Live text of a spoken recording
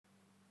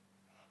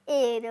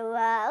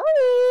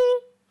एरवावी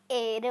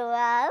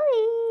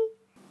एरवावी.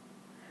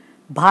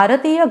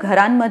 भारतीय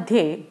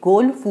घरांमध्ये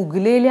गोल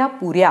फुगलेल्या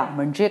पुऱ्या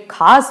म्हणजे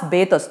खास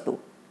बेत असतो.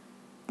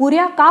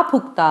 पुऱ्या का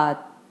फुगतात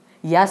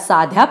या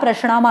साध्या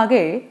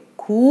प्रश्नामागे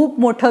खूप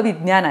मोठं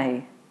विज्ञान आहे.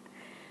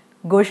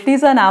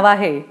 गोष्टीचं नाव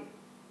आहे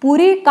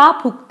पुरी का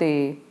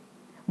फुगते.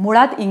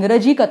 मुळात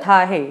इंग्रजी कथा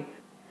आहे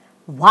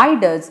why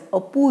does a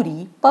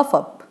puri puff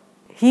up.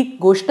 ही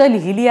गोष्ट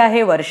लिहिली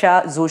आहे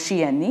वर्षा जोशी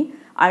यांनी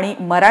आणि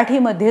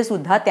मराठीमध्ये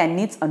सुद्धा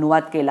त्यांनीच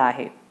अनुवाद केला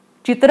आहे.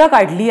 चित्र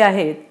काढली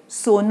आहेत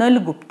सोनल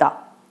गुप्ता.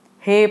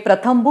 हे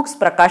प्रथम बुक्स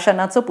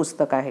प्रकाशनाचं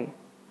पुस्तक आहे.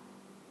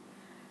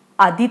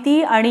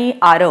 आदिती आणि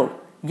आरव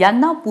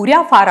यांना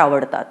पुऱ्या फार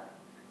आवडतात.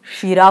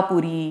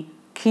 शिरापुरी,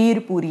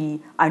 खीरपुरी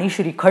आणि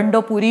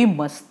श्रीखंडपुरी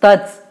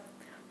मस्तच.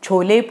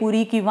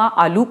 छोलेपुरी किंवा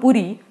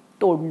आलूपुरी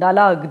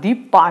तोंडाला अगदी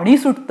पाणी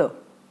सुटतं.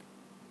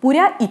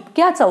 पुऱ्या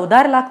इतक्या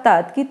चवदार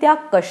लागतात की त्या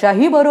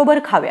कशाही बरोबर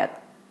खाव्यात.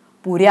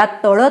 पुऱ्या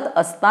तळत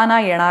असताना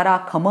येणारा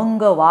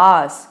खमंग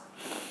वास,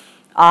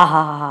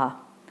 आहा,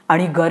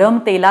 आणि गरम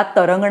तेलात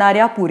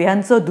तरंगणाऱ्या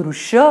पुऱ्यांचं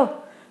दृश्य.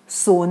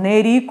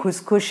 सोनेरी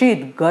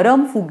खुसखुशीत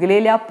गरम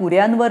फुगलेल्या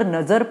पुऱ्यांवर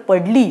नजर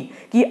पडली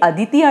की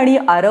आदिती आणि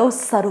आरव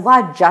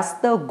सर्वात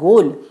जास्त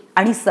गोल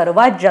आणि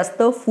सर्वात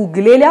जास्त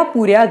फुगलेल्या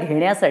पुऱ्या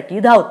घेण्यासाठी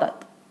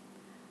धावतात.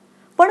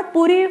 पण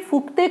पुरी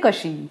फुगते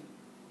कशी?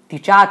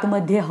 तिच्या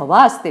आतमध्ये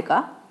हवा असते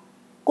का?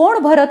 कोण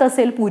भरत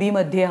असेल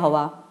पुरीमध्ये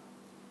हवा?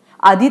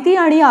 आदिती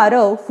आणि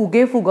आरव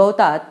फुगे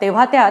फुगवतात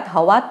तेव्हा त्यात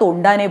हवा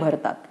तोंडाने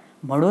भरतात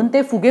म्हणून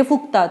ते फुगे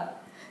फुगतात.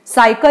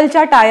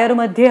 सायकलच्या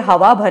टायरमध्ये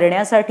हवा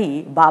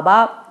भरण्यासाठी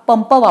बाबा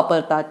पंप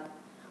वापरतात.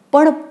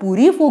 पण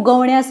पुरी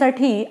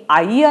फुगवण्यासाठी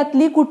आई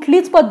यातली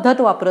कुठलीच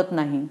पद्धत वापरत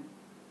नाही.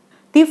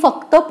 ती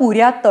फक्त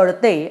पुऱ्या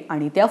तळते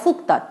आणि त्या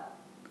फुगतात.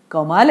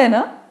 कमाल आहे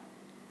ना?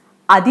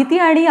 आदिती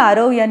आणि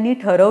आरव यांनी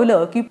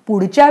ठरवलं की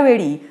पुढच्या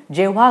वेळी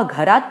जेव्हा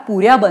घरात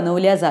पुऱ्या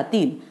बनवल्या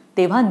जातील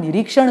तेव्हा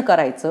निरीक्षण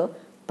करायचं,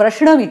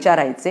 प्रश्न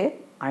विचारायचे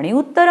आणि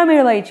उत्तरं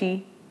मिळवायची.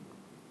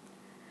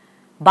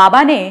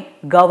 बाबाने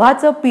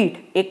गव्हाचं पीठ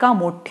एका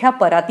मोठ्या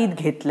परातीत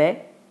घेतलंय.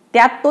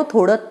 त्यात तो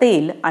थोडं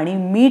तेल आणि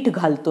मीठ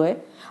घालतोय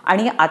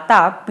आणि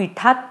आता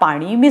पिठात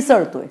पाणी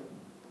मिसळतोय.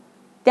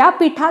 त्या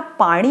पिठात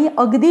पाणी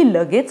अगदी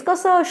लगेच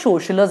कसं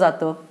शोषलं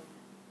जातं?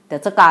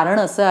 त्याचं कारण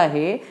असं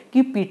आहे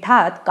की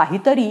पिठात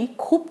काहीतरी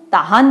खूप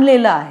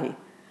तहानलेलं आहे.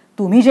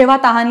 तुम्ही जेव्हा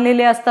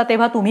तहानलेले असता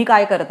तेव्हा तुम्ही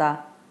काय करता?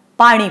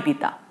 पाणी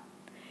पिता.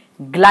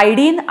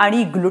 ग्लायडिन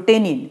आणि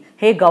ग्लुटेनिन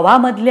हे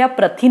गव्हामधल्या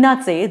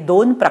प्रथिनाचे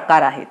 2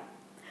 प्रकार आहेत.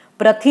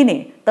 प्रथिने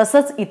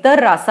तसंच इतर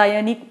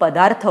रासायनिक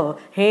पदार्थ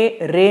हे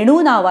रेणू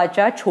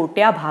नावाच्या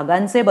छोट्या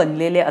भागांचे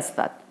बनलेले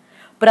असतात.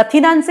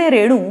 प्रथिनांचे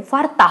रेणू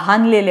फार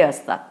तहानलेले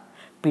असतात.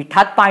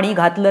 पिठात पाणी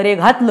घातलं रे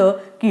घातलं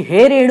की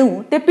हे रेणू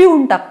ते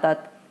पिऊन टाकतात.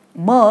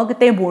 मग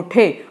ते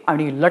मोठे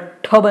आणि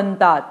लठ्ठ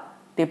बनतात.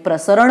 ते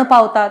प्रसरण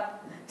पावतात.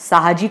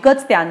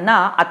 साहजिकच त्यांना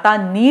आता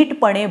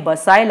नीटपणे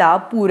बसायला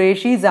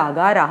पुरेशी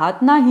जागा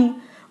राहत नाही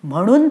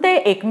म्हणून ते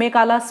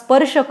एकमेकाला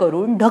स्पर्श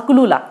करून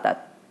ढकलू लागतात.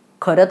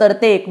 खरं तर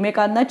ते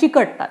एकमेकांना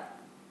चिकटतात.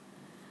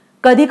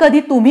 कधी कधी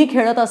तुम्ही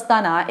खेळत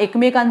असताना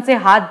एकमेकांचे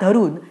हात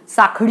धरून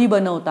साखळी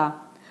बनवता.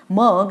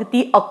 मग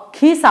ती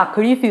अख्खी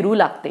साखळी फिरू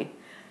लागते.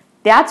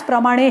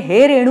 त्याचप्रमाणे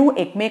हे रेणू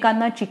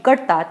एकमेकांना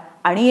चिकटतात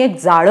आणि एक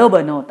जाळं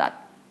बनवतात.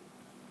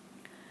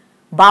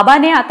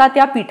 बाबाने आता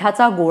त्या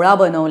पिठाचा गोळा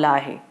बनवला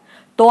आहे.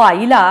 तो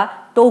आईला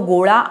तो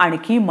गोळा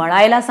आणखी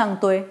मळायला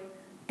सांगतोय.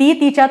 ती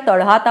तिच्या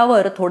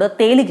तळहातावर थोडं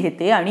तेल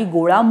घेते आणि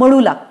गोळा मळू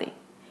लागते.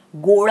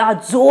 गोळा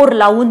जोर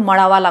लावून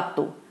मळावा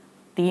लागतो.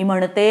 ती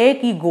म्हणते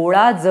की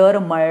गोळा जर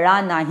मळला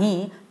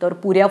नाही तर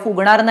पुऱ्या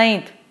फुगणार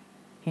नाहीत.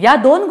 या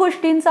 2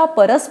 गोष्टींचा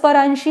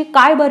परस्परांशी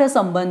काय बरं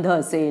संबंध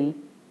असेल?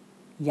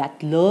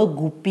 यातलं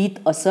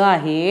गुपित असं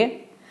आहे,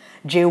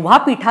 जेव्हा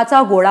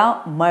पिठाचा गोळा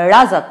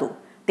मळला जातो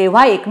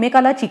तेव्हा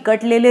एकमेकाला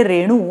चिकटलेले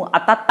रेणू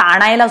आता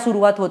ताणायला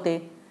सुरुवात होते.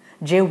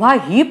 जेव्हा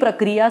ही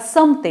प्रक्रिया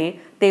संपते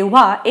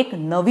तेव्हा एक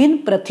नवीन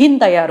प्रथिन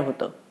तयार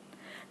होतं.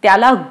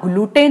 त्याला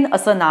ग्लुटेन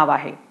असं नाव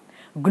आहे.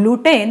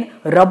 ग्लुटेन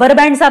रबर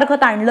बँड सारखं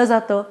ताणलं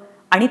जातं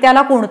आणि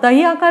त्याला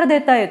कोणताही आकार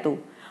देता येतो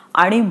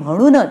आणि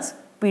म्हणूनच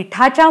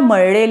पिठाच्या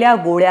मळलेल्या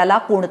गोळ्याला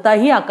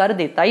कोणताही आकार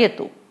देता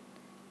येतो.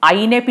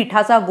 आईने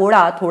पिठाचा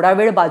गोळा थोडा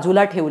वेळ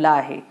बाजूला ठेवला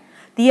आहे.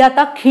 ती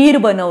आता खीर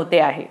बनवते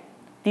आहे.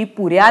 ती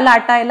पुऱ्या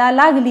लाटायला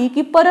लागली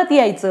की परत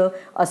यायचं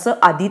असं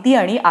आदिती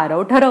आणि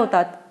आरव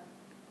ठरवतात.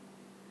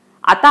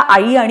 आता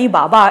आई आणि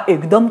बाबा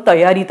एकदम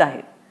तयारीत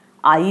आहेत.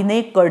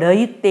 आईने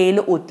कढईत तेल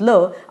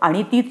ओतलं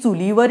आणि ती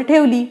चुलीवर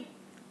ठेवली.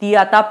 ती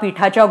आता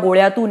पिठाच्या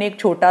गोळ्यातून एक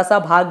छोटासा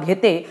भाग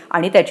घेते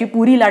आणि त्याची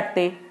पुरी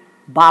लाटते.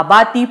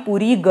 बाबा ती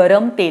पुरी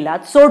गरम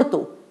तेलात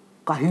सोडतो.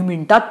 काही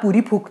मिनिटात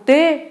पुरी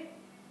फुगते.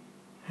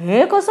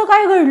 हे कसं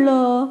काय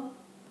घडलं?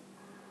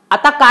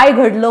 आता काय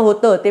घडलं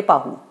होतं ते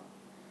पाहू.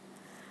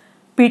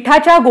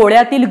 पिठाच्या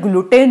गोळ्यातील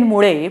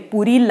ग्लुटेनमुळे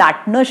पुरी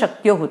लाटणं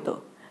शक्य होतं.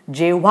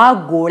 जेव्हा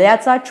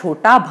गोळ्याचा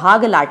छोटा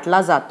भाग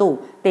लाटला जातो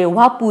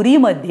तेव्हा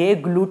पुरीमध्ये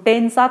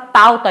ग्लुटेनचा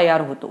ताव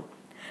तयार होतो.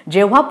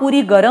 जेव्हा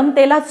पुरी गरम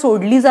तेलात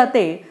सोडली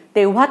जाते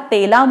तेव्हा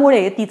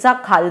तेलामुळे तिचा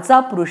खालचा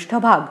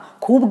पृष्ठभाग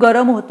खूप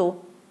गरम होतो.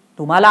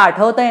 तुम्हाला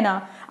आठवतंय ना,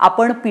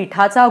 आपण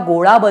पिठाचा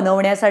गोळा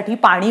बनवण्यासाठी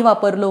पाणी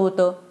वापरलं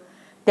होतं.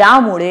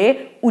 त्यामुळे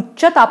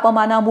उच्च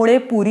तापमानामुळे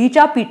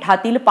पुरीच्या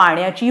पिठातील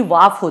पाण्याची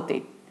वाफ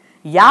होते.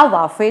 या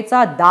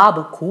वाफेचा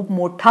दाब खूप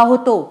मोठा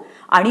होतो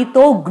आणि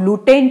तो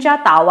ग्लुटेनच्या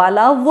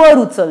तावाला वर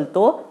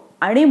उचलतो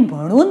आणि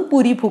म्हणून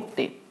पुरी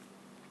फुगते.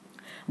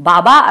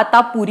 बाबा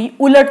आता पुरी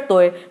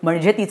उलटतोय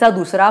म्हणजे तिचा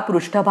दुसरा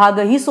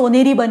पृष्ठभागही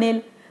सोनेरी बनेल.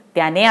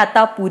 त्याने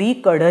आता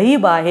पुरी कढई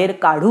बाहेर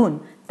काढून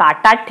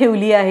ताटात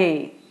ठेवली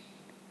आहे.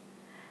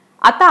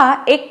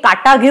 आता एक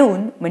काटा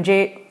घेऊन,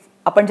 म्हणजे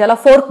आपण ज्याला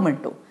फोर्क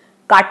म्हणतो,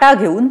 काटा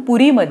घेऊन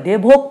पुरीमध्ये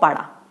भोक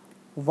पाडा.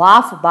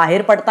 वाफ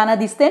बाहेर पडताना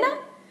दिसते ना,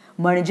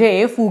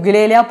 म्हणजे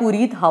फुगलेल्या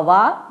पुरीत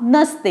हवा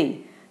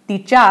नसते,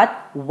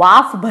 तिच्यात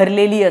वाफ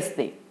भरलेली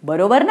असते.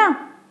 बरोबर ना?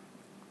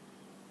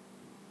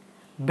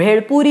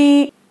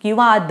 भेळपुरी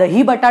किंवा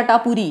दही बटाटा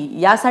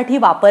पुरी यासाठी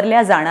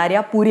वापरल्या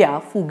जाणाऱ्या पुऱ्या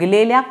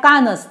फुगलेल्या का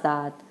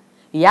नसतात?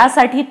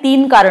 यासाठी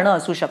 3 कारणं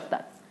असू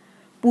शकतात.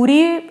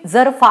 पुरी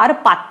जर फार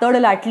पातळ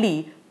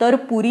लाटली तर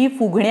पुरी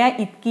फुगण्या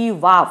इतकी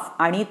वाफ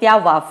आणि त्या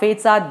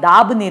वाफेचा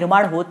दाब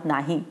निर्माण होत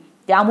नाही,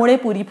 त्यामुळे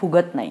पुरी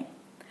फुगत नाही.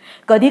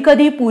 कधी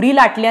कधी पुरी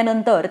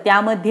लाटल्यानंतर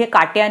त्यामध्ये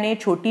काट्याने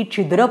छोटी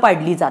छिद्र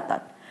पाडली जातात.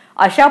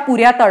 अशा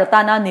पुऱ्या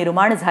तळताना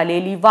निर्माण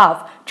झालेली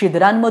वाफ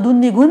छिद्रांमधून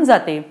निघून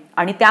जाते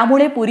आणि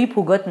त्यामुळे पुरी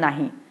फुगत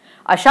नाही.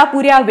 अशा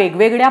पुऱ्या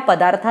वेगवेगळ्या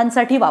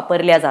पदार्थांसाठी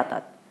वापरल्या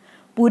जातात.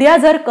 पुऱ्या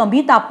जर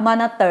कमी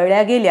तापमानात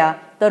तळल्या गेल्या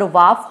तर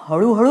वाफ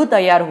हळूहळू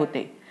तयार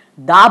होते,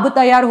 दाब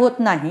तयार होत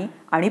नाही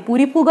आणि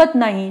पुरी फुगत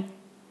नाही.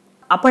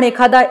 आपण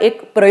एखादा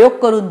एक प्रयोग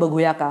करून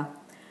बघूया का?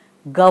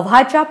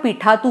 गव्हाच्या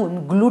पिठातून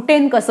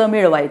ग्लुटेन कसं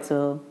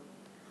मिळवायचं?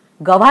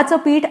 गव्हाचं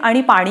पीठ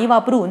आणि पाणी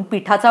वापरून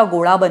पिठाचा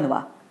गोळा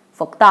बनवा.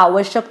 फक्त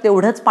आवश्यक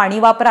तेवढंच पाणी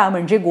वापरा,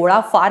 म्हणजे गोळा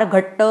फार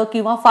घट्ट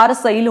किंवा फार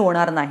सैल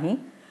होणार नाही.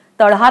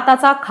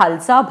 तळहाताचा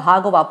खालचा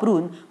भाग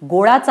वापरून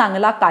गोळा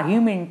चांगला काही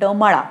मिनिटं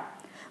मळा.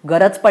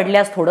 गरज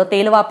पडल्यास थोडं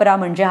तेल वापरा,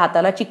 म्हणजे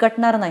हाताला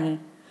चिकटणार नाही.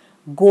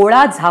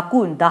 गोळा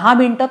झाकून 10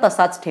 मिनिटं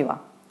तसाच ठेवा.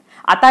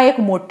 आता एक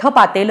मोठं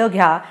पातेलं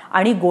घ्या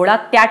आणि गोळा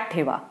त्यात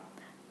ठेवा.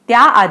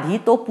 त्याआधी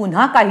तो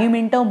पुन्हा काही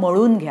मिनिटं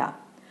मळून घ्या.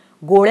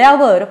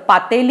 गोळ्यावर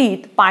पातेलीत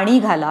पाणी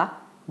घाला.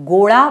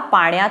 गोळा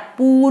पाण्यात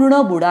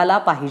पूर्ण बुडाला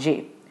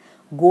पाहिजे.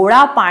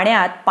 गोळा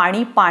पाण्यात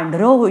पाणी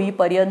पांढरं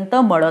होईपर्यंत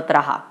मळत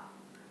राहा.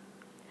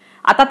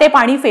 आता ते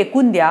पाणी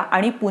फेकून द्या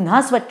आणि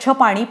पुन्हा स्वच्छ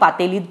पाणी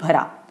पातेलीत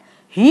भरा.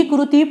 ही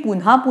कृती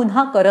पुन्हा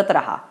पुन्हा करत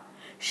राहा.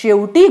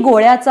 शेवटी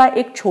गोळ्याचा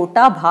एक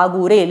छोटा भाग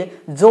उरेल,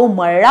 जो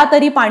मळला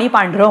तरी पाणी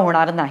पांढरं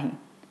होणार नाही.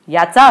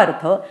 याचा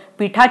अर्थ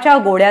पिठाच्या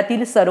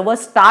गोळ्यातील सर्व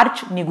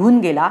स्टार्च निघून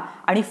गेला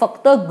आणि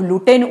फक्त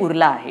ग्लुटेन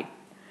उरला आहे.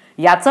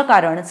 याचं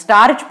कारण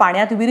स्टार्च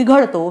पाण्यात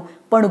विरघळतो,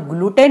 पण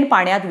ग्लुटेन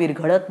पाण्यात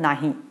विरघळत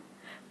नाही.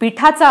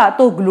 पिठाचा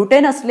तो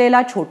ग्लुटेन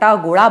असलेला छोटा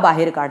गोळा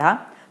बाहेर काढा.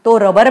 तो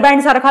रबर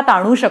बँड सारखा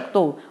ताणू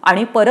शकतो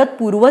आणि परत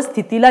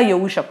पूर्वस्थितीला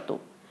येऊ शकतो.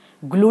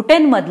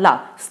 ग्लुटेन मधला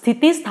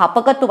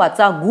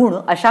स्थितिस्थापकत्वाचा गुण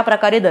अशा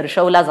प्रकारे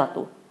दर्शवला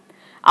जातो.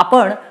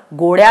 आपण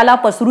गोळ्याला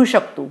पसरू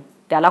शकतो,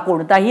 त्याला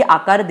कोणताही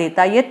आकार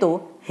देता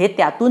येतो, हे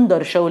त्यातून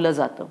दर्शवलं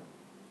जातं.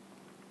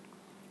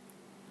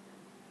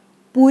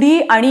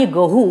 पुरी आणि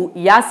गहू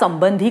या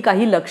संबंधी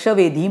काही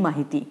लक्षवेधी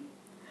माहिती.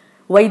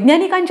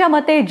 वैज्ञानिकांच्या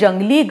मते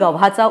जंगली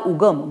गव्हाचा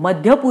उगम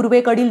मध्य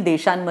पूर्वेकडील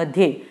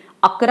देशांमध्ये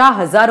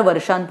 11,000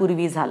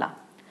 वर्षांपूर्वी झाला.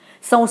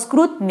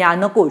 संस्कृत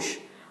ज्ञानकोश,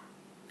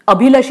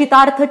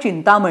 अभिलषितार्थ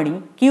चिंतामणी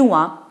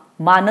किंवा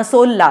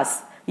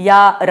मानसोल्लास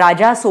या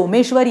राजा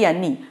सोमेश्वर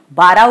यांनी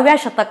 12व्या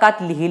शतकात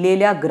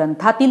लिहिलेल्या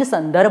ग्रंथातील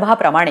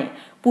संदर्भाप्रमाणे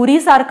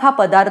पुरीसारखा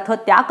पदार्थ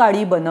त्या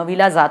काळी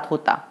बनविला जात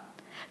होता.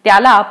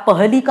 त्याला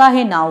पहलिका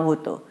हे नाव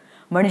होतं.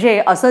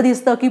 म्हणजे असं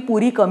दिसतं की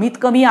पुरी कमीत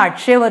कमी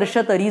 800 वर्ष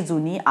तरी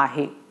जुनी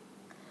आहे.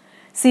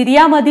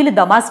 सिरियामधील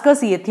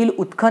दमास्कस येथील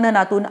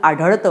उत्खननातून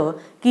आढळतं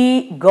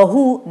की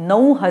गहू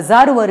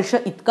 9,000 वर्ष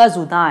इतका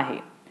जुना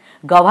आहे.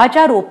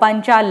 गव्हाच्या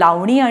रोपांच्या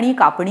लावणी आणि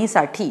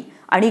कापणीसाठी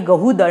आणि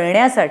गहू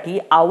दळण्यासाठी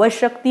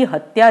आवश्यक ती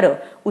हत्यारं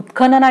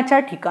उत्खननाच्या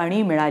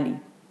ठिकाणी मिळाली.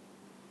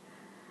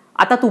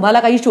 आता तुम्हाला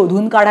काही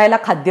शोधून काढायला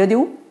खाद्य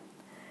देऊ.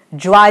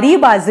 ज्वारी,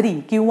 बाजरी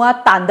किंवा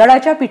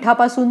तांदळाच्या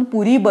पिठापासून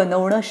पुरी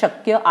बनवणं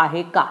शक्य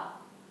आहे का?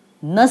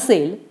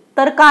 नसेल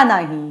तर का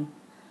नाही?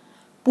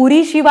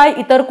 पुरीशिवाय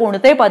इतर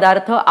कोणते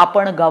पदार्थ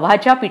आपण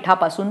गव्हाच्या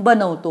पिठापासून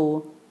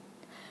बनवतो?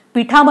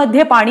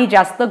 पिठामध्ये पाणी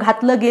जास्त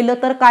घातलं गेलं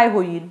तर काय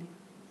होईल?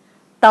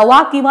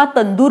 तवा किंवा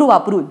तंदूर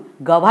वापरून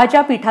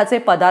गव्हाच्या पिठाचे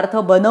पदार्थ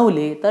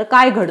बनवले तर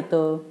काय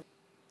घडतं?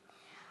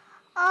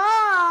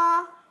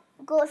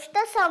 गोष्ट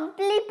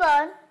संपली.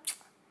 पण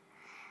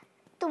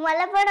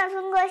तुम्हाला पण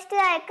अजून गोष्टी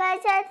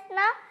ऐकायच्या आहेत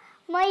ना?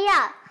 मग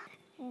या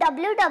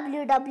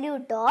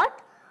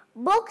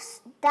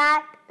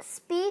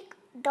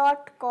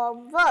www.booksthatspeak.com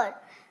वर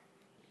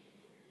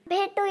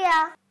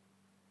भेटूया.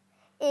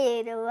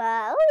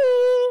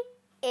 एरवावी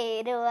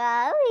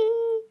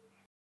एरवावी.